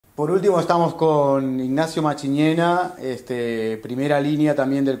Por último estamos con Ignacio Machiñena, primera línea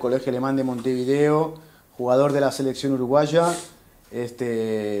también del Colegio Alemán de Montevideo, jugador de la selección uruguaya,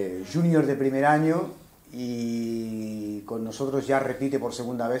 junior de primer año y con nosotros ya repite por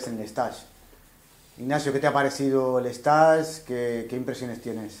segunda vez en el stage. Ignacio, ¿qué te ha parecido el stage? ¿Qué impresiones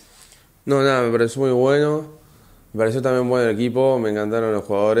tienes? No, nada, me pareció muy bueno. Me pareció también bueno el equipo, me encantaron los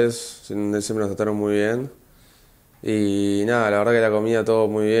jugadores, siempre nos trataron muy bien. Y nada, la verdad que la comida todo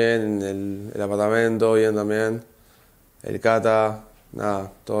muy bien, el apartamento bien también, el cata,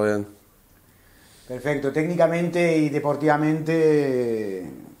 nada, todo bien. Perfecto, técnicamente y deportivamente,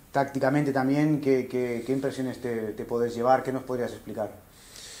 tácticamente también, ¿qué impresiones te podés llevar? ¿Qué nos podrías explicar?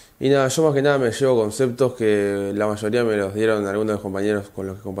 Y nada, yo más que nada me llevo conceptos que la mayoría me los dieron algunos de los compañeros con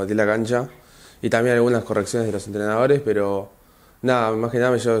los que compartí la cancha y también algunas correcciones de los entrenadores, pero nada, más que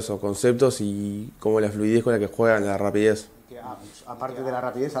nada me llevo esos conceptos y como la fluidez con la que juegan, la rapidez. Aparte de la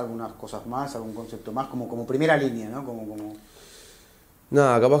rapidez, algunas cosas más, algún concepto más, como primera línea, ¿no?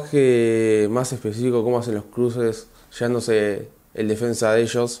 Nada, capaz que más específico cómo hacen los cruces, llevándose el defensa de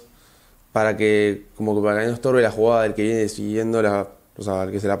ellos para que como que para que no estorbe la jugada del que viene siguiendo o sea,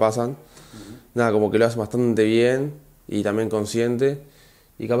 al que se la pasan. Nada, como que lo hacen bastante bien y también consciente.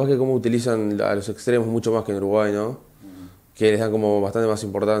 Y capaz que como utilizan a los extremos mucho más que en Uruguay, ¿no? Que les dan como bastante más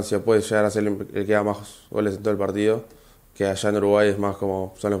importancia. Puede llegar a ser el que da más goles en todo el partido. Que allá en Uruguay es más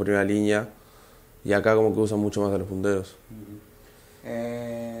como son los primera línea. Y acá como que usan mucho más a los punteros.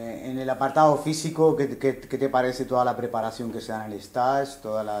 En el apartado físico, ¿qué te parece toda la preparación que se da en el stage,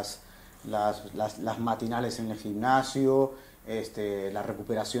 todas las matinales en el gimnasio, las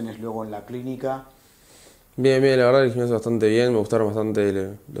recuperaciones luego en la clínica? Bien, bien, la verdad que el gimnasio bastante bien, me gustaron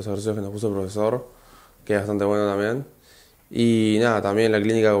bastante los ejercicios que nos puso el profesor, que es bastante bueno también. Y nada, también la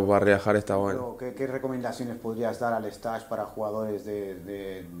clínica como para relajar está bueno. ¿Qué recomendaciones podrías dar al stage para jugadores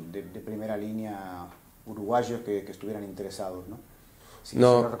de primera línea uruguayos que estuvieran interesados, ¿no? Si se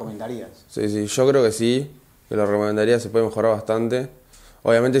lo No, recomendarías. sí, sí, yo creo que sí, que lo recomendaría, se puede mejorar bastante.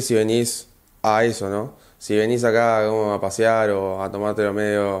 Obviamente si venís a eso, ¿no? Si venís acá como a pasear o a tomártelo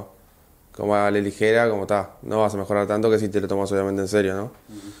medio como a la ligera, como está, no vas a mejorar tanto que si te lo tomas obviamente en serio, ¿no?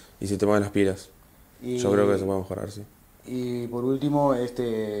 Y si te pones las pilas. Yo creo que se Y, puede mejorar, sí. y por último,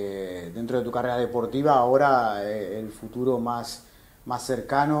 dentro de tu carrera deportiva, ahora el futuro más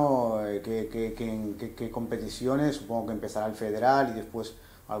cercano, ¿qué competiciones? Supongo que empezará el federal y después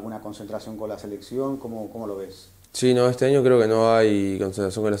alguna concentración con la selección. ¿Cómo lo ves? Sí, no, este año creo que no hay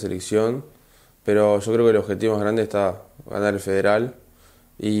concentración con la selección, pero yo creo que el objetivo más grande está ganar el federal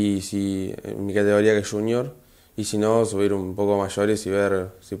y si en mi categoría que es junior y si no subir un poco a mayores y ver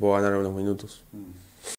si puedo ganar unos minutos.